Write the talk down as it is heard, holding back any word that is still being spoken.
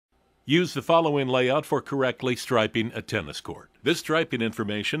Use the following layout for correctly striping a tennis court. This striping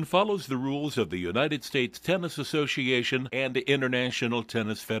information follows the rules of the United States Tennis Association and International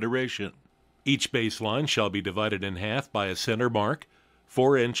Tennis Federation. Each baseline shall be divided in half by a center mark,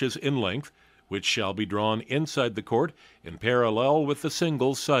 4 inches in length, which shall be drawn inside the court in parallel with the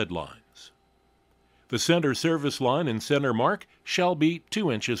singles sidelines. The center service line and center mark shall be 2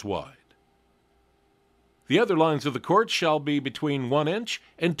 inches wide. The other lines of the court shall be between 1 inch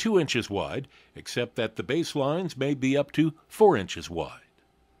and 2 inches wide, except that the baselines may be up to 4 inches wide.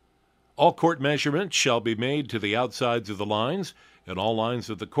 All court measurements shall be made to the outsides of the lines, and all lines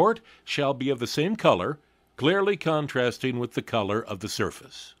of the court shall be of the same color, clearly contrasting with the color of the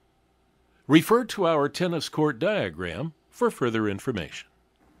surface. Refer to our tennis court diagram for further information.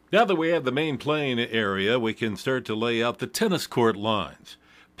 Now that we have the main playing area, we can start to lay out the tennis court lines.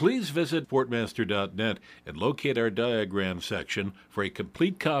 Please visit SportMaster.net and locate our diagram section for a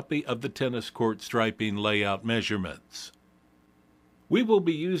complete copy of the tennis court striping layout measurements. We will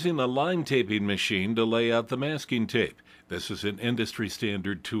be using a line taping machine to lay out the masking tape. This is an industry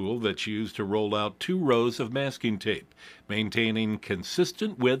standard tool that's used to roll out 2 rows of masking tape, maintaining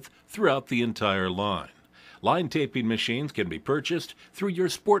consistent width throughout the entire line. Line taping machines can be purchased through your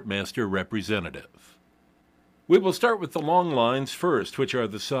SportMaster representative. We will start with the long lines first, which are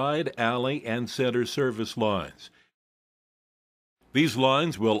the side, alley, and center service lines. These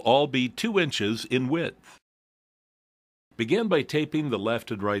lines will all be 2 inches in width. Begin by taping the left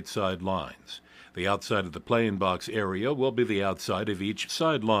and right side lines. The outside of the playing box area will be the outside of each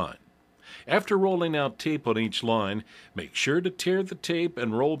side line. After rolling out tape on each line, make sure to tear the tape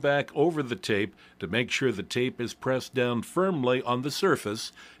and roll back over the tape to make sure the tape is pressed down firmly on the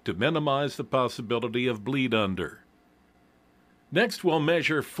surface to minimize the possibility of bleed under. Next, we'll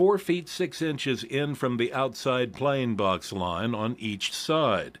measure 4 feet 6 inches in from the outside playing box line on each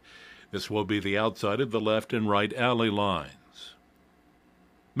side. This will be the outside of the left and right alley lines.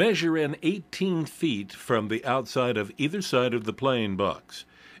 Measure in 18 feet from the outside of either side of the playing box.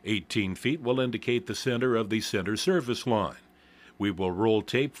 18 feet will indicate the center of the center service line. We will roll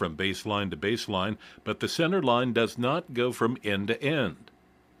tape from baseline to baseline, but the center line does not go from end to end.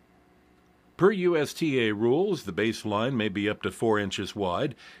 Per USTA rules, the baseline may be up to 4 inches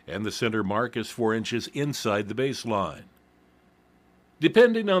wide, and the center mark is 4 inches inside the baseline.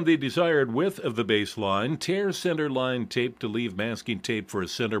 Depending on the desired width of the baseline, tear center line tape to leave masking tape for a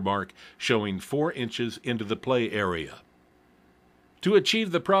center mark showing 4 inches into the play area. To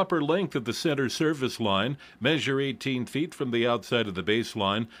achieve the proper length of the center service line, measure 18 feet from the outside of the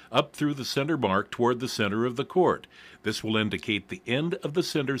baseline up through the center mark toward the center of the court. This will indicate the end of the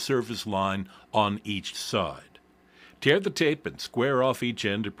center service line on each side. Tear the tape and square off each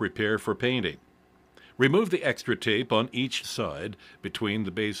end to prepare for painting. Remove the extra tape on each side between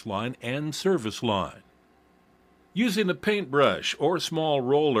the baseline and service line. Using a paintbrush or small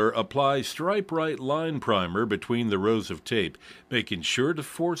roller, apply Stripe-Right line primer between the rows of tape, making sure to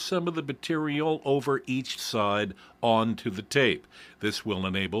force some of the material over each side onto the tape. This will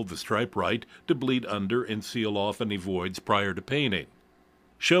enable the Stripe-Right to bleed under and seal off any voids prior to painting.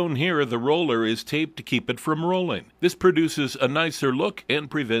 Shown here, the roller is taped to keep it from rolling. This produces a nicer look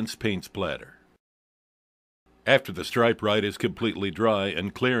and prevents paint splatter. After the Stripe-Right is completely dry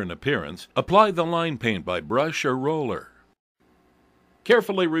and clear in appearance, apply the line paint by brush or roller.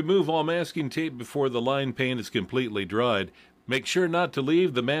 Carefully remove all masking tape before the line paint is completely dried. Make sure not to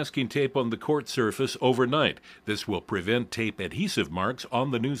leave the masking tape on the court surface overnight. This will prevent tape adhesive marks on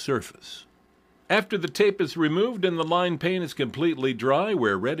the new surface. After the tape is removed and the line paint is completely dry,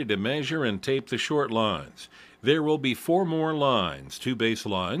 we're ready to measure and tape the short lines. There will be 4 more lines, 2 base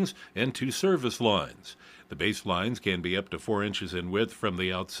lines and 2 service lines. The base lines can be up to 4 inches in width from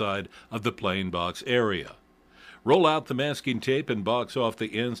the outside of the playing box area. Roll out the masking tape and box off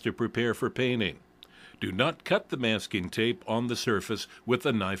the ends to prepare for painting. Do not cut the masking tape on the surface with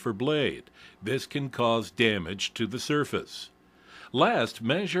a knife or blade. This can cause damage to the surface. Last,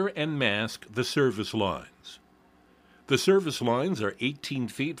 measure and mask the service lines. The service lines are 18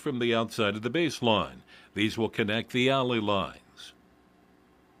 feet from the outside of the baseline. These will connect the alley lines.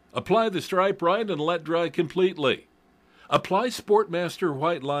 Apply the Stripe-Right and let dry completely. Apply SportMaster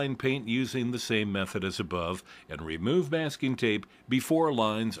white line paint using the same method as above and remove masking tape before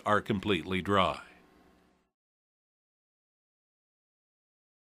lines are completely dry.